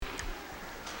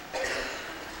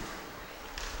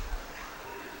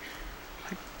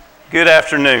Good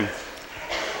afternoon.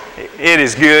 It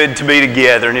is good to be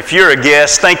together. And if you're a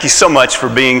guest, thank you so much for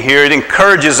being here. It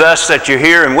encourages us that you're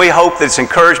here, and we hope that it's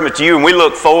encouragement to you. And we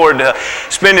look forward to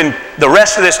spending the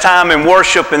rest of this time in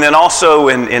worship and then also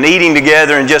in eating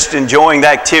together and just enjoying the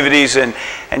activities and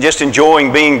just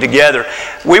enjoying being together.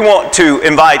 We want to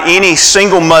invite any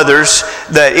single mothers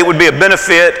that it would be a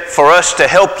benefit for us to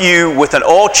help you with an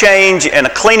oil change and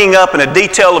a cleaning up and a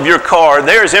detail of your car.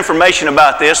 There is information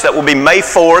about this that will be May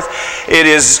 4th. It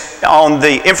is on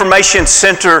the Information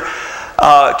Center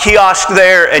kiosk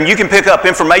there, and you can pick up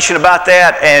information about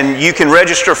that, and you can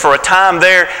register for a time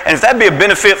there. And if that'd be a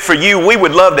benefit for you, we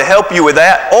would love to help you with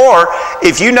that. Or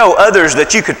if you know others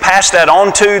that you could pass that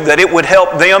on to, that it would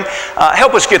help them,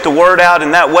 help us get the word out in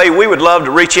that way. We would love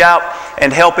to reach out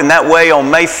and help in that way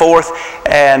on May 4th,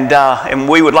 and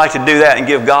we would like to do that and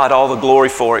give God all the glory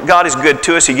for it. God is good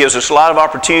to us. He gives us a lot of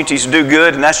opportunities to do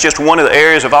good, and that's just one of the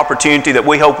areas of opportunity that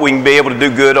we hope we can be able to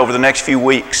do good over the next few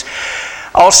weeks.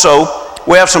 Also,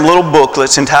 we have some little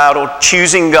booklets entitled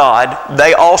Choosing God.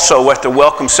 They also at the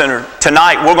Welcome Center.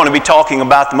 Tonight we're going to be talking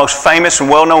about the most famous and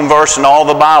well-known verse in all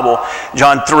the Bible,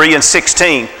 John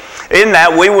 3:16. In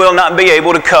that, we will not be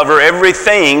able to cover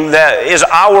everything that is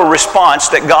our response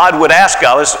that God would ask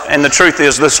of us. And the truth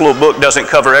is, this little book doesn't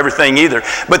cover everything either.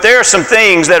 But there are some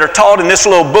things that are taught in this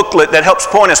little booklet that helps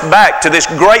point us back to this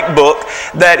great book,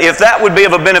 that if that would be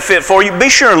of a benefit for you, be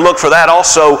sure and look for that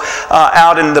also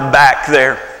out in the back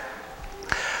there.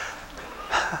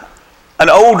 An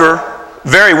older,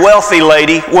 very wealthy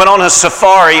lady went on a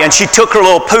safari, and she took her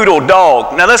little poodle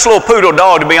dog. Now, this little poodle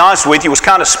dog, to be honest with you, was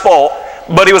kind of spoilt,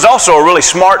 but he was also a really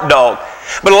smart dog.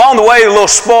 But along the way, the little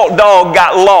spoilt dog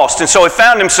got lost, and so he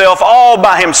found himself all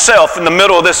by himself in the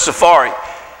middle of this safari.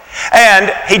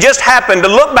 And he just happened to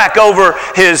look back over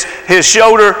his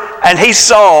shoulder, and he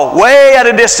saw, way at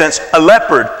a distance, a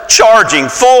leopard charging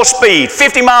full speed,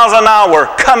 50 miles an hour,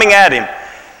 coming at him.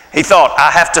 He thought,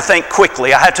 I have to think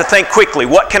quickly.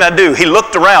 What can I do? He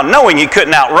looked around, knowing he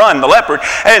couldn't outrun the leopard,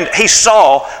 and he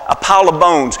saw a pile of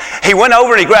bones. He went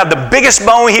over and he grabbed the biggest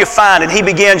bone he could find, and he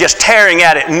began just tearing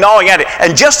at it and gnawing at it.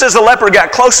 And just as the leopard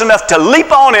got close enough to leap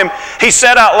on him, he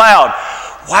said out loud,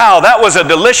 "Wow, that was a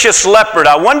delicious leopard.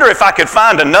 I wonder if I could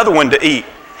find another one to eat."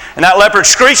 And that leopard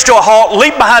screeched to a halt,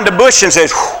 leaped behind a bush, and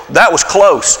says, "That was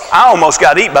close. I almost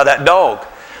got eaten by that dog."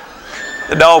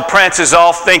 The dog prances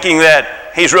off, thinking that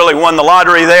he's really won the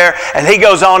lottery there, and he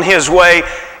goes on his way,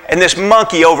 and this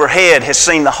monkey overhead has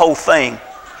seen the whole thing.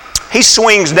 He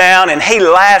swings down, and he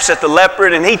laughs at the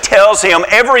leopard, and he tells him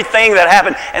everything that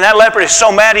happened, and that leopard is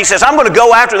so mad, he says, "I'm going to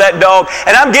go after that dog,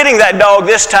 and I'm getting that dog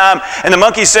this time." And the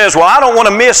monkey says, "Well, I don't want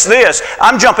to miss this.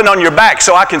 I'm jumping on your back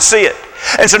so I can see it."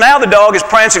 And so now the dog is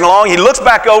prancing along. He looks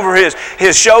back over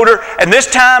his shoulder, and this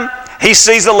time, he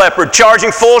sees the leopard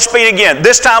charging full speed again,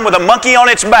 this time with a monkey on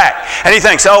its back. And he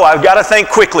thinks, "Oh, I've got to think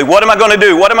quickly. What am I going to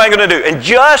do? What am I going to do?" And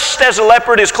just as the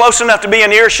leopard is close enough to be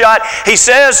in earshot, he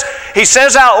says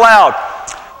out loud,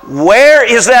 "Where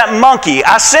is that monkey?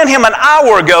 I sent him an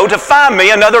hour ago to find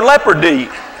me another leopard to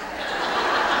eat."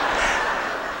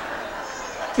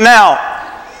 Now,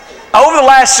 over the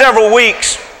last several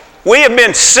weeks, we have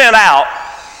been sent out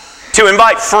to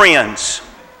invite friends.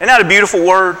 Isn't that a beautiful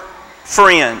word?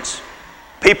 Friends.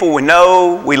 People we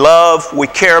know, we love, we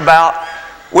care about.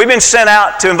 We've been sent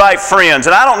out to invite friends.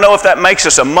 And I don't know if that makes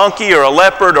us a monkey or a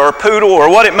leopard or a poodle or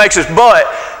what it makes us,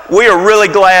 but we are really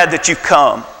glad that you've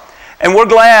come. And we're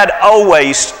glad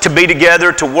always to be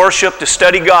together, to worship, to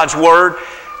study God's Word.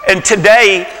 And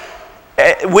today,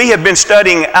 we have been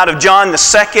studying out of John the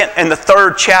 2nd and the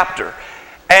 3rd chapter.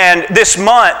 And this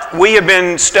month, we have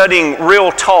been studying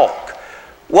real talk.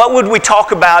 What would we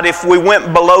talk about if we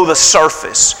went below the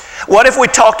surface? What if we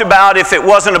talked about if it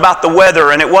wasn't about the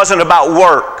weather and it wasn't about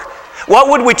work? What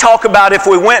would we talk about if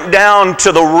we went down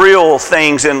to the real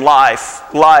things in life,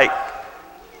 like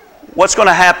what's going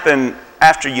to happen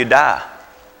after you die?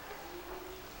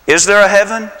 Is there a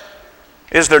heaven?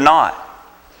 Is there not?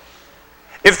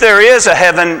 If there is a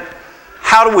heaven,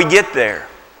 how do we get there?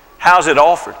 How's it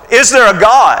offered? Is there a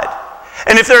God?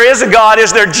 And if there is a God,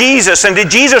 is there Jesus? And did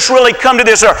Jesus really come to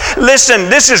this earth? Listen,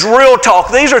 this is real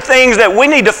talk. These are things that we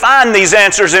need to find these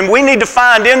answers, and we need to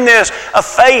find in this a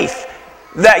faith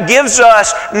that gives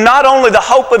us not only the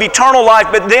hope of eternal life,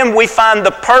 but then we find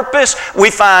the purpose,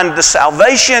 we find the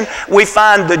salvation, we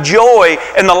find the joy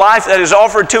in the life that is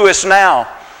offered to us now.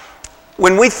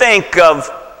 When we think of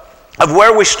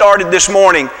where we started this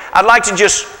morning, I'd like to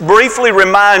just briefly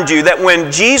remind you that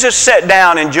when Jesus sat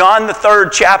down in John the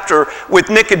 3rd chapter with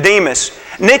Nicodemus,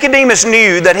 Nicodemus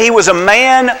knew that he was a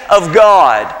man of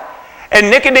God.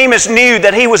 And Nicodemus knew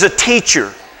that he was a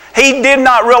teacher. He did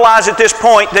not realize at this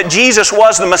point that Jesus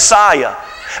was the Messiah,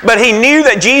 but he knew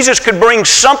that Jesus could bring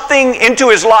something into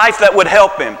his life that would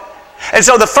help him. And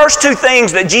so the first two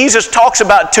things that Jesus talks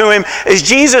about to him is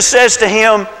Jesus says to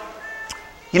him,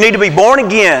 you need to be born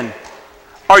again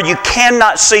or you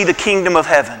cannot see the kingdom of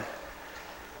heaven.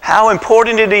 How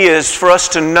important it is for us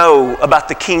to know about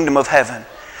the kingdom of heaven.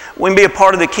 We can be a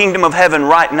part of the kingdom of heaven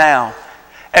right now,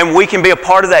 and we can be a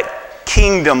part of that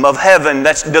kingdom of heaven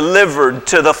that's delivered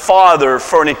to the Father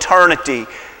for an eternity.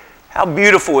 How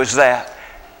beautiful is that?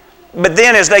 But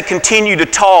then as they continue to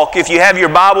talk, if you have your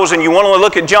Bibles and you want to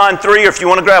look at John 3, or if you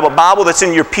want to grab a Bible that's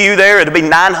in your pew there, it'll be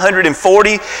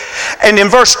 940. And in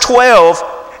verse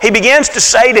 12, he begins to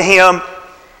say to him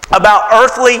about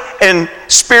earthly and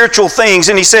spiritual things.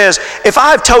 And he says, if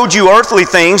I have told you earthly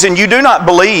things and you do not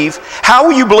believe, how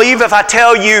will you believe if I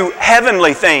tell you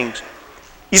heavenly things?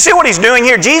 You see what he's doing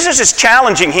here? Jesus is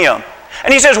challenging him.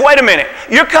 And he says, wait a minute,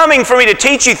 you're coming for me to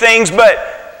teach you things, but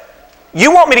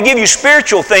you want me to give you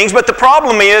spiritual things, but the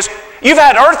problem is you've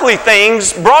had earthly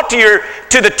things brought to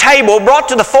the table, brought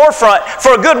to the forefront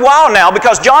for a good while now,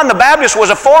 because John the Baptist was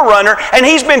a forerunner and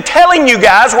he's been telling you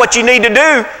guys what you need to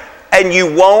do, and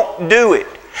you won't do it.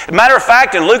 As a matter of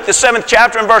fact, in Luke the 7th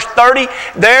chapter and verse 30,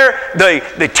 there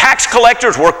the tax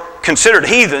collectors were considered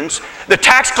heathens. The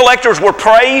tax collectors were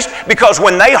praised because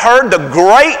when they heard the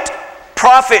great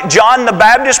prophet John the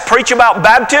Baptist preach about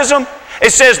baptism,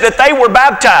 it says that they were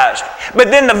baptized. But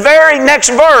then the very next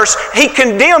verse, he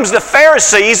condemns the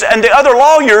Pharisees and the other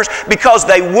lawyers because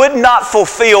they would not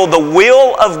fulfill the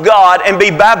will of God and be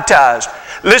baptized.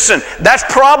 Listen, that's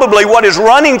probably what is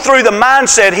running through the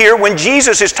mindset here when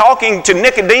Jesus is talking to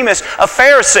Nicodemus, a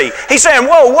Pharisee. He's saying,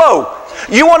 whoa,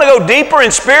 you want to go deeper in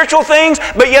spiritual things,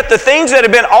 but yet the things that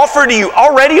have been offered to you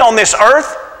already on this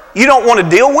earth, you don't want to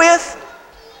deal with?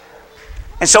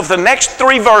 And so for the next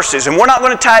three verses, and we're not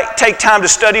going to take time to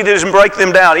study these and break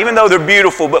them down, even though they're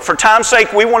beautiful, but for time's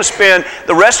sake, we want to spend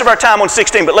the rest of our time on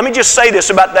 16. But let me just say this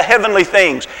about the heavenly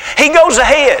things. He goes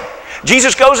ahead.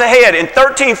 Jesus goes ahead in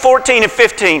 13, 14, and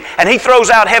 15, and he throws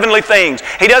out heavenly things.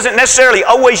 He doesn't necessarily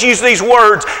always use these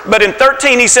words, but in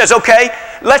 13 he says, okay,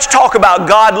 let's talk about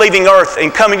God leaving earth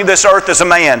and coming to this earth as a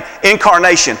man,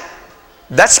 incarnation.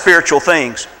 That's spiritual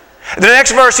things. The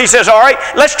next verse he says, all right,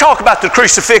 let's talk about the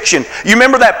crucifixion. You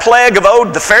remember that plague of old?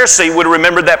 The Pharisee would have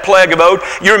remembered that plague of old.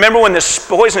 You remember when the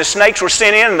poisonous snakes were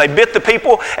sent in and they bit the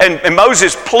people? And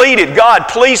Moses pleaded, God,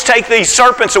 please take these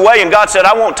serpents away. And God said,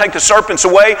 I won't take the serpents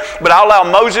away, but I'll allow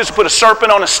Moses to put a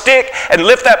serpent on a stick and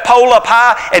lift that pole up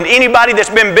high. And anybody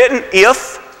that's been bitten,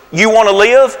 if you want to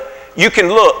live, you can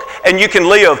look and you can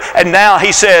live. And now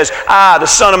he says, I, the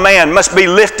Son of Man, must be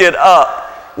lifted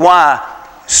up. Why?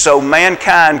 So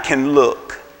mankind can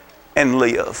look and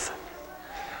live.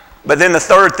 But then the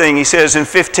third thing he says in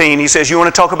 15, he says, you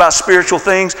want to talk about spiritual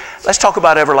things? Let's talk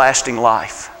about everlasting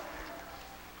life.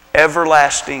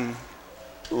 Everlasting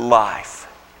life.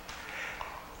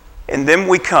 And then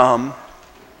we come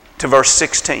to verse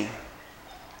 16.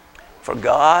 For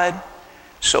God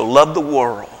so loved the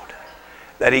world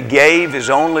that he gave his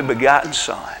only begotten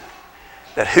Son,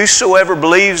 that whosoever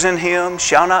believes in him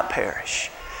shall not perish,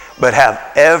 but have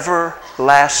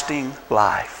everlasting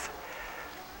life.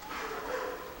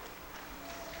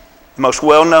 The most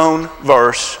well-known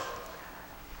verse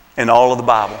in all of the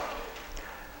Bible.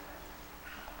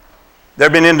 There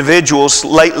have been individuals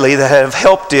lately that have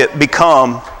helped it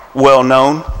become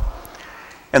well-known.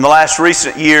 In the last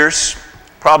recent years,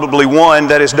 probably one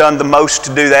that has done the most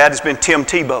to do that has been Tim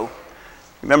Tebow.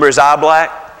 Remember his eye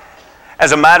black?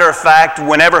 As a matter of fact,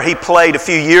 whenever he played a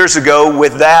few years ago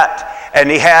with that, and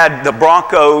he had the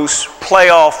Broncos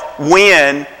playoff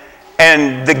win,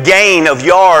 and the gain of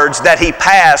yards that he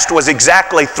passed was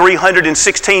exactly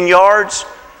 316 yards.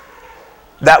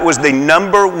 That was the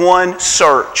number one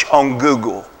search on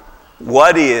Google.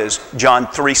 What is John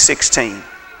 3:16?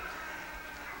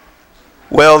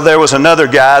 Well, there was another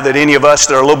guy that any of us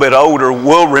that are a little bit older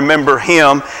will remember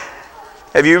him.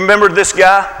 Have you remembered this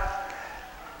guy?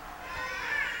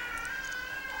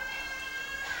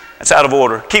 That's out of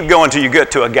order. Keep going till you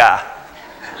get to a guy.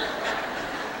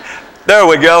 There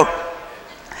we go.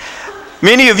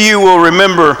 Many of you will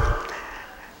remember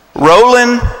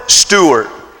Roland Stewart.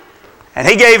 And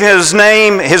he gave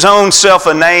his own self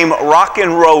a name,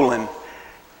 Rockin' Rollin'.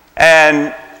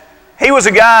 And he was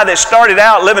a guy that started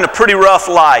out living a pretty rough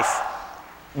life.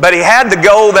 But he had the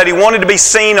goal that he wanted to be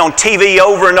seen on TV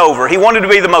over and over. He wanted to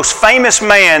be the most famous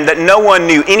man that no one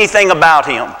knew anything about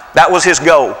him. That was his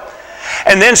goal.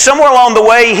 And then somewhere along the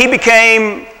way, he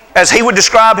became, as he would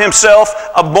describe himself,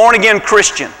 a born-again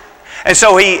Christian. And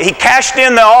so he cashed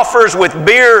in the offers with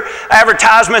beer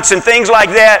advertisements and things like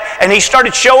that, and he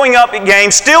started showing up at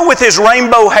games, still with his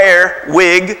rainbow hair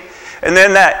wig, and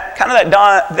then that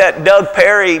Doug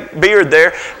Perry beard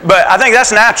there. But I think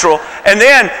that's natural. And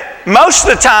then most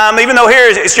of the time, even though here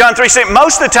it's John 3:16,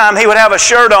 most of the time he would have a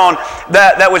shirt on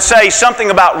that would say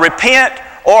something about repent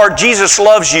or Jesus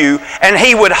loves you, and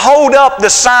he would hold up the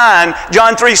sign,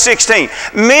 John 3:16.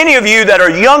 Many of you that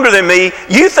are younger than me,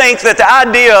 you think that the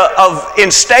idea of in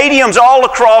stadiums all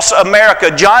across America,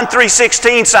 John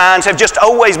 3:16 signs have just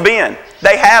always been.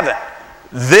 They haven't.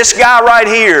 This guy right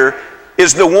here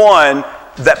is the one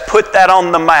that put that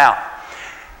on the map.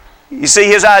 You see,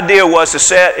 his idea was to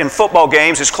set in football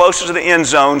games as close to the end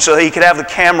zone so he could have the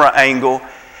camera angle.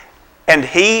 And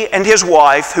he and his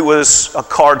wife, who was a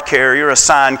card carrier, a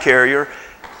sign carrier,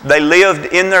 they lived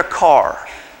in their car.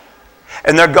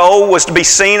 And their goal was to be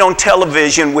seen on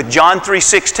television with John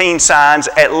 3:16 signs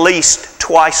at least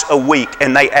twice a week,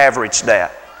 and they averaged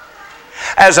that.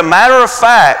 As a matter of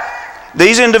fact,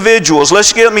 these individuals,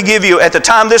 let me give you, at the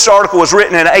time this article was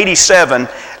written in 87,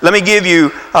 let me give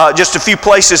you just a few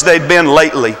places they'd been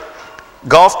lately.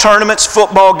 Golf tournaments,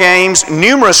 football games,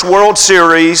 numerous World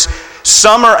Series,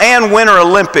 Summer and Winter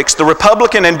Olympics, the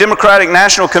Republican and Democratic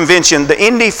National Convention, the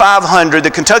Indy 500, the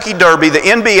Kentucky Derby, the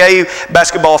NBA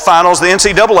basketball finals, the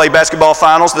NCAA basketball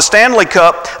finals, the Stanley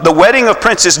Cup, the wedding of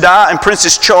Princess Di and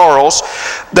Princess Charles.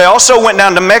 They also went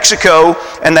down to Mexico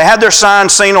and they had their sign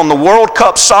seen on the World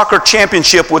Cup Soccer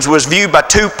Championship, which was viewed by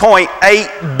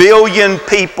 2.8 billion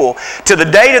people. To the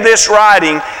date of this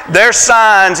writing, their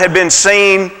signs have been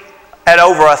seen at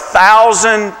over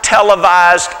 1,000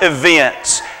 televised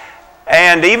events.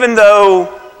 And even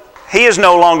though he is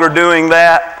no longer doing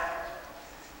that,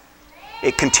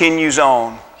 it continues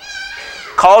on,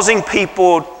 causing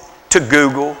people to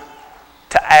Google,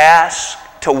 to ask,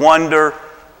 to wonder,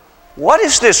 what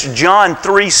is this John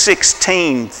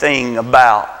 3:16 thing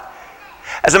about?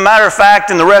 As a matter of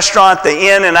fact, in the restaurant, the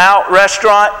In-N-Out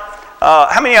restaurant,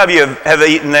 how many of you have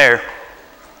eaten there?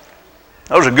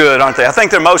 Those are good, aren't they? I think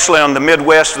they're mostly on the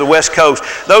Midwest or the West Coast.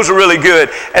 Those are really good.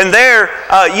 And there,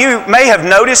 you may have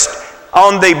noticed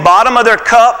on the bottom of their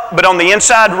cup, but on the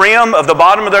inside rim of the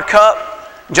bottom of their cup,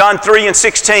 John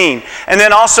 3:16. And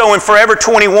then also in Forever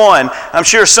 21, I'm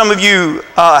sure some of you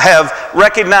have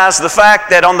recognized the fact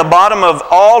that on the bottom of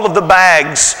all of the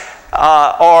bags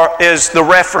is the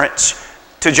reference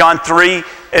to John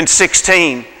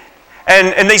 3:16.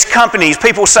 And these companies,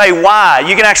 people say, why?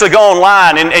 You can actually go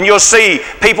online and you'll see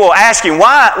people asking,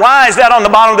 why is that on the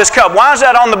bottom of this cup? Why is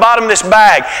that on the bottom of this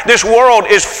bag? This world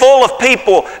is full of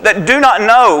people that do not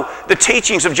know the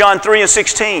teachings of John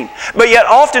 3:16. But yet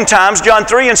oftentimes John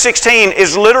 3:16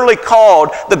 is literally called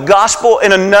the gospel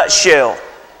in a nutshell.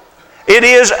 It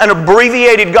is an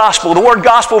abbreviated gospel. The word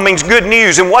gospel means good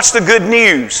news. And what's the good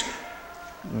news?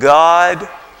 God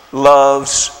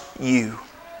loves you.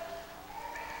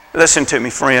 Listen to me,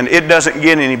 friend. It doesn't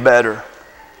get any better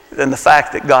than the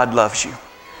fact that God loves you.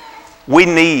 We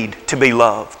need to be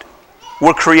loved.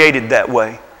 We're created that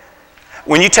way.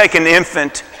 When you take an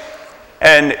infant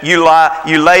and you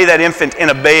lay that infant in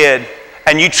a bed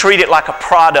and you treat it like a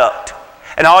product,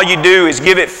 and all you do is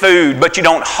give it food, but you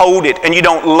don't hold it and you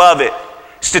don't love it,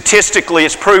 statistically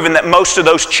it's proven that most of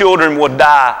those children will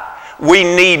die. We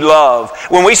need love.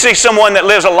 When we see someone that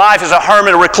lives a life as a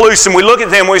hermit or recluse and we look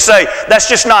at them and we say, that's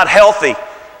just not healthy.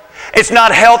 It's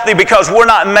not healthy because we're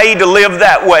not made to live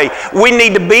that way. We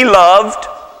need to be loved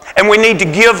and we need to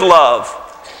give love.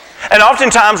 And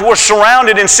oftentimes we're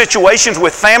surrounded in situations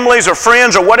with families or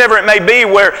friends or whatever it may be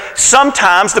where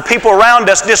sometimes the people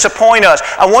around us disappoint us.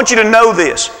 I want you to know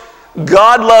this.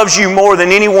 God loves you more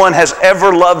than anyone has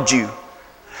ever loved you.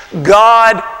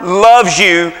 God loves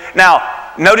you. Now,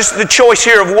 notice the choice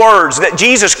here of words that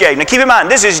Jesus gave. Now keep in mind,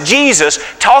 this is Jesus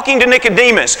talking to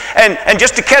Nicodemus. And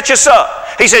just to catch us up,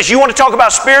 he says, you want to talk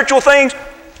about spiritual things?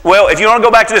 Well, if you want to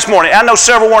go back to this morning, I know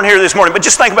several weren't here this morning, but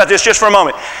just think about this just for a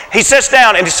moment. He sits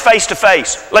down and it's face to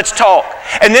face. Let's talk.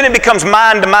 And then it becomes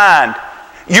mind to mind.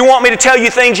 You want me to tell you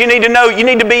things you need to know? You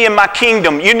need to be in my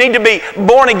kingdom. You need to be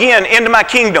born again into my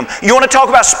kingdom. You want to talk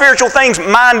about spiritual things?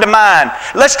 Mind to mind.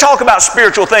 Let's talk about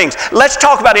spiritual things. Let's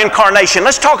talk about incarnation.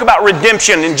 Let's talk about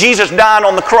redemption and Jesus dying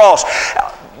on the cross.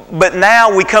 But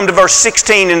now we come to verse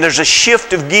 16 and there's a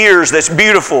shift of gears that's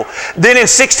beautiful. Then in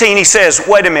 16 he says,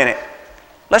 wait a minute.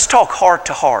 Let's talk heart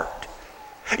to heart.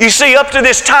 You see, up to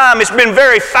this time, it's been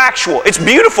very factual. It's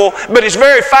beautiful, but it's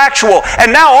very factual.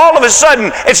 And now all of a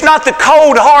sudden, it's not the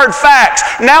cold, hard facts.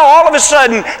 Now all of a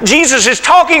sudden, Jesus is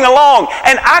talking along,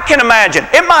 and I can imagine,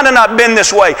 it might have not been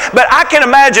this way, but I can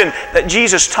imagine that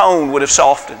Jesus' tone would have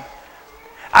softened.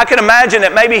 I can imagine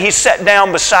that maybe he sat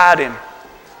down beside him.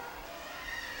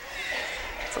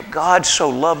 For God so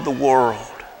loved the world.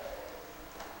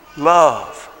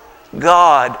 Love.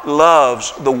 God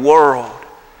loves the world.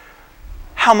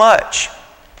 How much?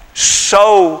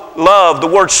 So loved. The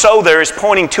word so there is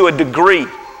pointing to a degree.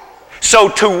 So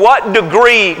to what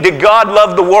degree did God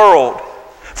love the world?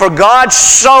 For God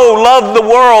so loved the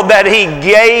world that He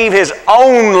gave His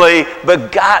only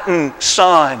begotten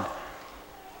Son.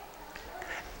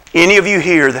 Any of you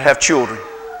here that have children,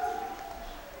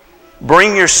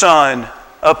 bring your son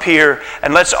up here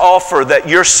and let's offer that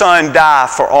your son die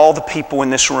for all the people in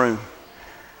this room.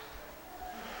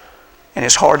 And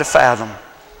it's hard to fathom.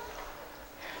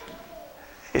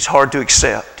 It's hard to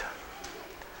accept.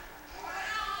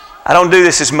 I don't do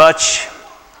this as much,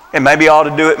 and maybe I ought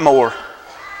to do it more,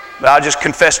 but I'll just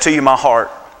confess to you my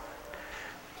heart.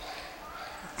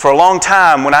 For a long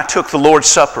time when I took the Lord's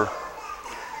Supper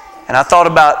and I thought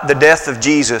about the death of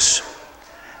Jesus,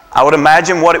 I would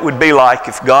imagine what it would be like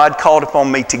if God called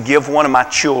upon me to give one of my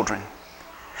children.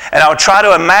 And I would try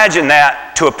to imagine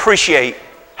that to appreciate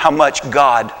how much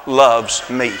God loves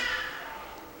me.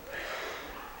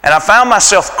 And I found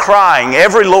myself crying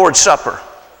every Lord's Supper.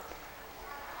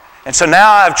 And so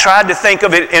now I've tried to think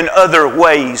of it in other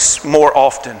ways more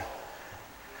often.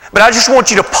 But I just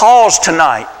want you to pause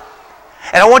tonight.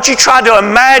 And I want you to try to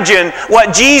imagine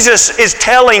what Jesus is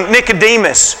telling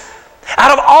Nicodemus.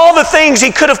 Out of all the things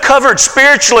he could have covered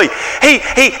spiritually,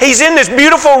 he's in this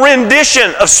beautiful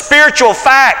rendition of spiritual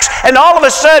facts. And all of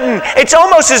a sudden, it's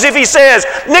almost as if he says,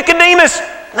 Nicodemus,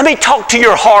 let me talk to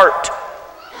your heart.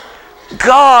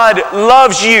 God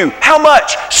loves you. How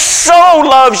much? So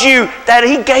loves you that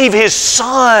He gave His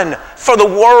Son for the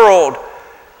world.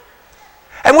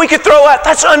 And we could throw out,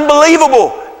 that's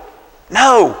unbelievable.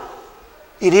 No,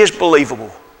 it is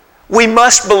believable. We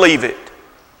must believe it.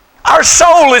 Our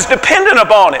soul is dependent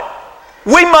upon it.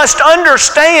 We must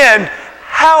understand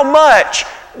how much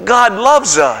God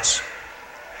loves us.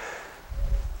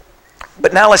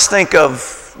 But now let's think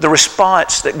of the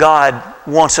response that God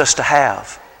wants us to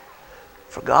have.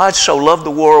 For God so loved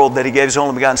the world that He gave His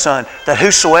only begotten Son, that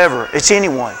whosoever, it's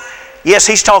anyone. Yes,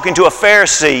 He's talking to a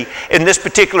Pharisee in this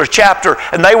particular chapter,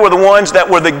 and they were the ones that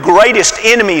were the greatest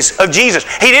enemies of Jesus.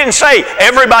 He didn't say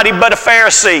everybody but a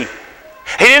Pharisee.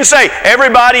 He didn't say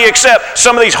everybody except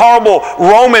some of these horrible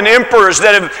Roman emperors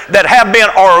that have been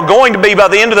or are going to be by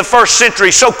the end of the first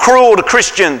century so cruel to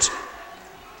Christians.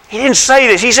 He didn't say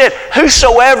this. He said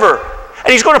whosoever.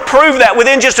 And he's going to prove that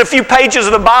within just a few pages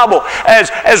of the Bible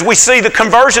as we see the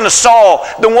conversion of Saul,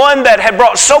 the one that had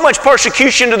brought so much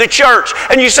persecution to the church.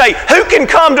 And you say, who can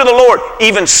come to the Lord?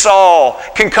 Even Saul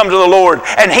can come to the Lord.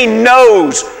 And he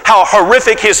knows how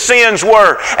horrific his sins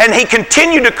were. And he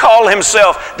continued to call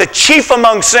himself the chief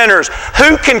among sinners.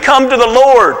 Who can come to the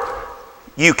Lord?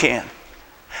 You can.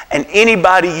 And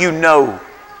anybody you know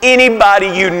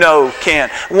can.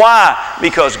 Why?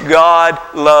 Because God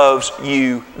loves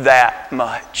you that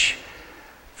much.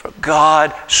 For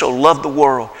God so loved the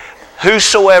world.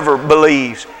 Whosoever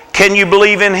believes. Can you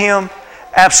believe in Him?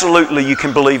 Absolutely, you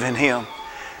can believe in Him.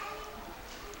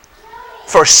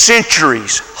 For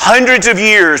centuries, hundreds of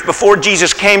years before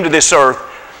Jesus came to this earth,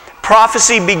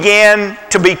 prophecy began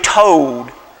to be told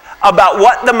about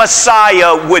what the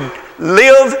Messiah would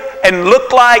live and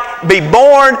look like, be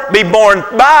born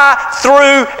by,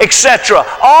 through, etc.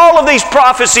 All of these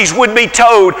prophecies would be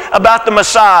told about the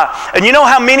Messiah. And you know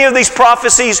how many of these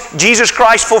prophecies Jesus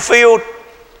Christ fulfilled?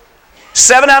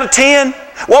 7 out of 10?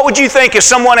 What would you think if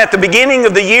someone at the beginning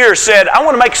of the year said, I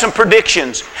want to make some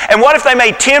predictions? And what if they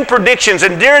made 10 predictions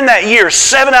and during that year,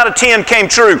 7 out of 10 came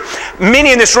true?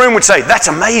 Many in this room would say, that's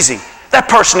amazing. That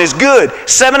person is good.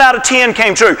 7 out of 10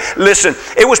 came true. Listen,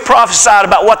 it was prophesied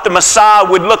about what the Messiah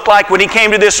would look like when He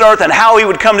came to this earth and how He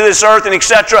would come to this earth and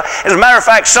etc. As a matter of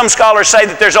fact, some scholars say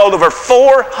that there's over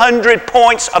 400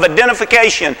 points of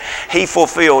identification. He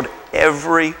fulfilled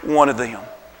every one of them.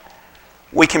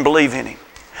 We can believe in Him.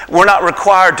 We're not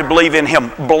required to believe in Him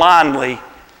blindly.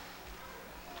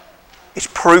 It's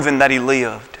proven that He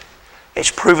lived.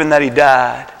 It's proven that He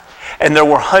died. And there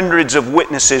were hundreds of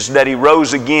witnesses that He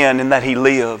rose again and that He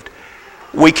lived.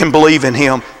 We can believe in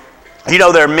Him. You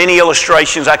know, there are many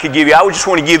illustrations I could give you. I would just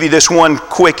want to give you this one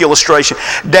quick illustration.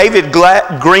 David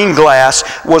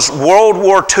Greenglass was World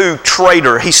War II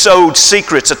traitor. He sold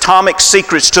secrets, atomic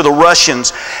secrets to the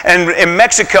Russians. And in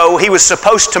Mexico, he was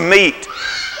supposed to meet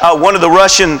one of the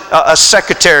Russian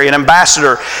secretary, an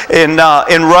ambassador in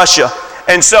Russia.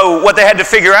 And so what they had to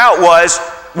figure out was,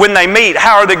 when they meet,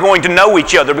 how are they going to know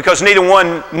each other? Because neither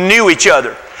one knew each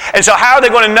other. And so how are they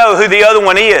going to know who the other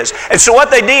one is? And so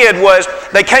what they did was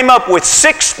they came up with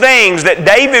 6 things that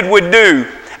David would do.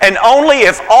 And only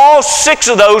if all 6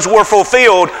 of those were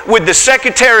fulfilled would the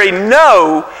secretary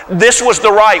know this was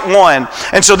the right one.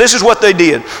 And so this is what they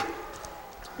did.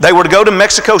 They were to go to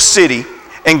Mexico City,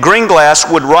 and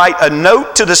Greenglass would write a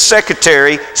note to the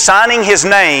secretary signing his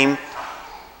name,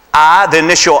 the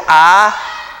initial I,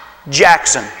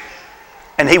 Jackson,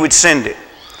 and he would send it.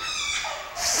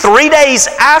 3 days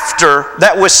after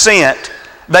that was sent,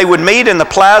 they would meet in the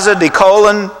Plaza de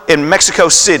Colón in Mexico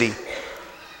City.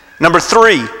 Number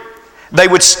 3, they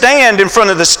would stand in front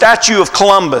of the statue of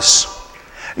Columbus.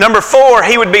 Number 4,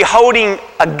 he would be holding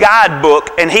a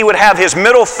guidebook, and he would have his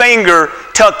middle finger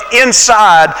tucked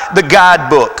inside the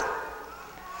guidebook.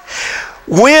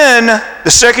 When the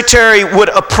secretary would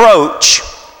approach,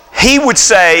 he would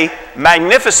say,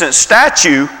 "Magnificent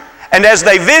statue," and as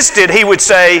they visited, he would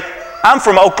say, "I'm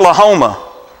from Oklahoma."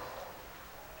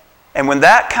 And when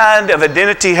that kind of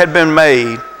identity had been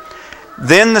made,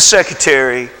 then the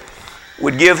secretary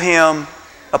would give him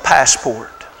a passport.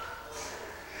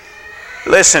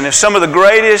 Listen, if some of the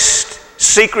greatest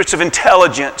secrets of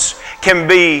intelligence can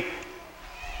be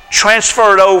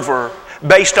transferred over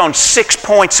based on 6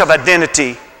 points of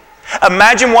identity,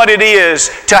 imagine what it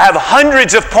is to have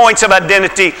hundreds of points of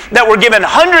identity that were given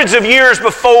hundreds of years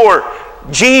before.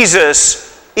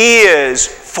 Jesus is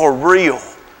for real.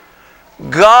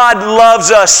 God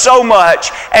loves us so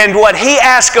much, and what He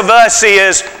asks of us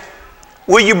is,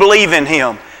 will you believe in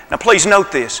Him? Now please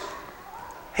note this.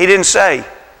 He didn't say,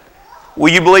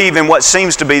 will you believe in what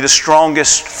seems to be the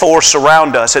strongest force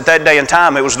around us? At that day and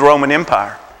time, it was the Roman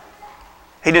Empire.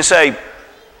 He didn't say,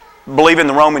 believe in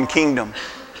the Roman kingdom.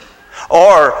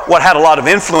 Or what had a lot of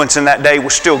influence in that day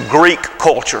was still Greek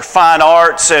culture, fine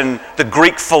arts and the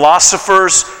Greek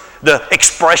philosophers, the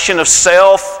expression of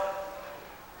self.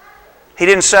 He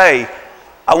didn't say,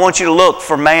 I want you to look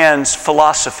for man's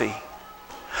philosophy.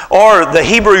 Or the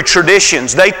Hebrew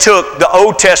traditions. They took the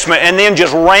Old Testament and then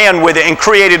just ran with it and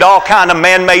created all kind of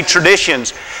man-made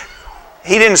traditions.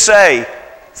 He didn't say,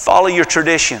 follow your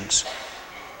traditions.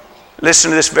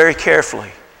 Listen to this very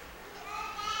carefully.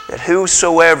 That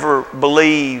whosoever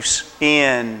believes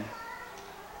in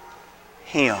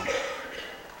Him.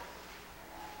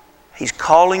 He's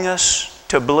calling us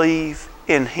to believe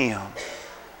in Him.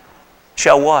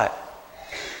 Shall what?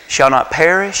 Shall not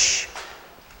perish,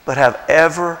 but have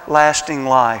everlasting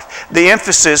life. The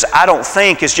emphasis, I don't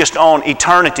think, is just on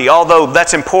eternity, although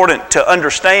that's important to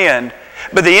understand.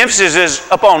 But the emphasis is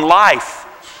upon life.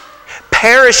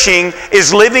 Perishing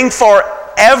is living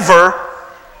forever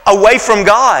away from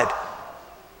God.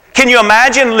 Can you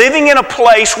imagine living in a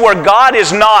place where God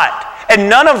is not and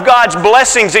none of God's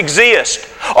blessings exist?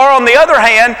 Or on the other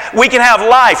hand, we can have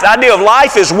life. The idea of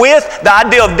life is with, the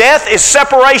idea of death is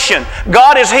separation.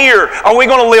 God is here. Are we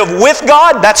going to live with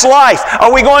God? That's life.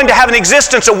 Are we going to have an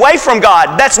existence away from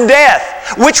God? That's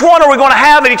death. Which one are we going to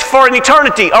have for an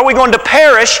eternity? Are we going to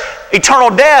perish,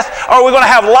 eternal death, or are we going to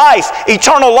have life,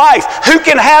 eternal life? Who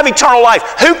can have eternal life?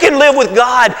 Who can live with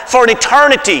God for an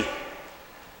eternity?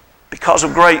 Because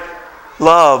of great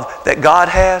love that God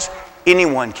has,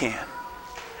 anyone can.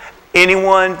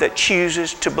 Anyone that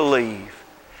chooses to believe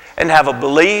and have a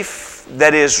belief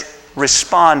that is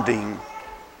responding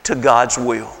to God's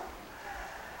will.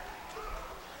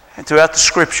 And throughout the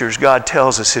Scriptures, God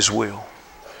tells us His will.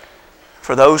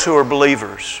 For those who are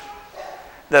believers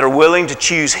that are willing to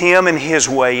choose Him and His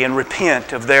way and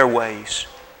repent of their ways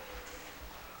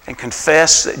and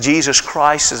confess that Jesus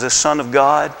Christ is the Son of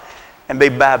God and be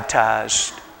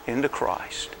baptized into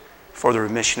Christ for the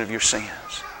remission of your sins.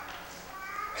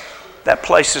 That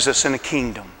places us in the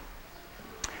kingdom.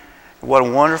 What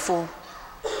a wonderful,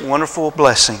 wonderful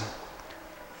blessing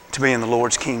to be in the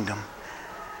Lord's kingdom.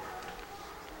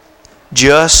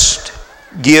 Just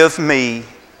give me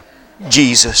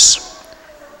Jesus.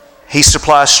 He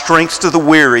supplies strength to the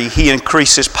weary. He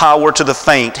increases power to the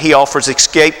faint. He offers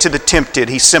escape to the tempted.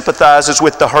 He sympathizes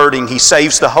with the hurting. He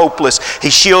saves the hopeless. He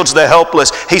shields the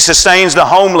helpless. He sustains the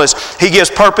homeless. He gives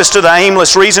purpose to the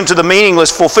aimless, reason to the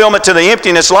meaningless, fulfillment to the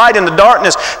emptiness, light in the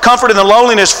darkness, comfort in the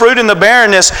loneliness, fruit in the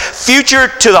barrenness, future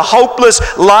to the hopeless,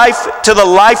 life to the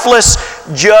lifeless.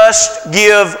 Just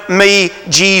give me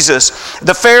Jesus.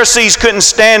 The Pharisees couldn't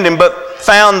stand Him, but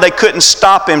found they couldn't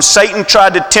stop Him. Satan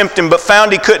tried to tempt Him, but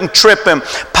found he couldn't trip Him.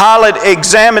 Pilate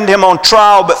examined Him on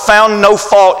trial, but found no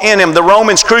fault in Him. The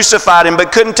Romans crucified Him,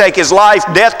 but couldn't take His life.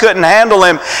 Death couldn't handle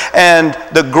Him, and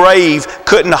the grave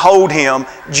couldn't hold Him.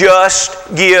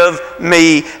 Just give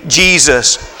me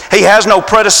Jesus. He has no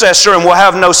predecessor and will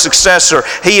have no successor.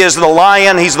 He is the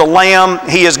Lion, He's the Lamb,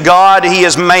 He is God, He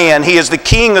is man. He is the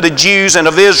King of the Jews and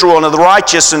of Israel and of the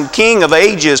righteous and King of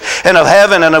ages and of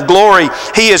heaven and of glory.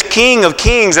 He is King of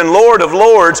kings and Lord of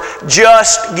lords.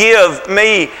 Just give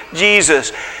me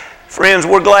Jesus. Friends,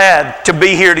 we're glad to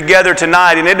be here together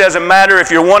tonight, and it doesn't matter if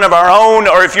you're one of our own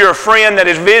or if you're a friend that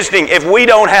is visiting. If we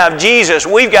don't have Jesus,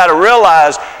 we've got to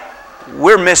realize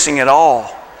we're missing it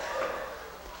all.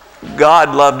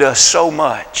 God loved us so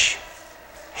much.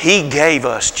 He gave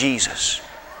us Jesus.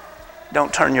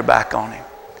 Don't turn your back on Him.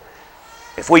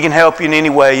 If we can help you in any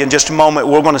way, in just a moment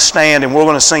we're going to stand and we're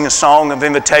going to sing a song of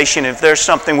invitation. If there's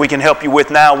something we can help you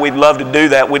with now, we'd love to do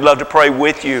that. We'd love to pray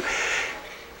with you.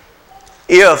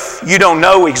 If you don't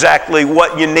know exactly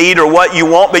what you need or what you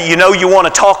want, but you know you want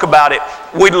to talk about it,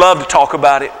 we'd love to talk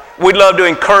about it. We'd love to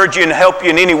encourage you and help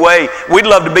you in any way. We'd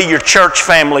love to be your church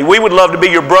family. We would love to be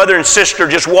your brother and sister,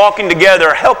 just walking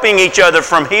together, helping each other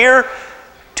from here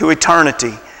to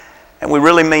eternity. And we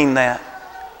really mean that.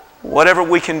 Whatever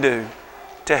we can do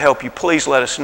to help you, please let us know.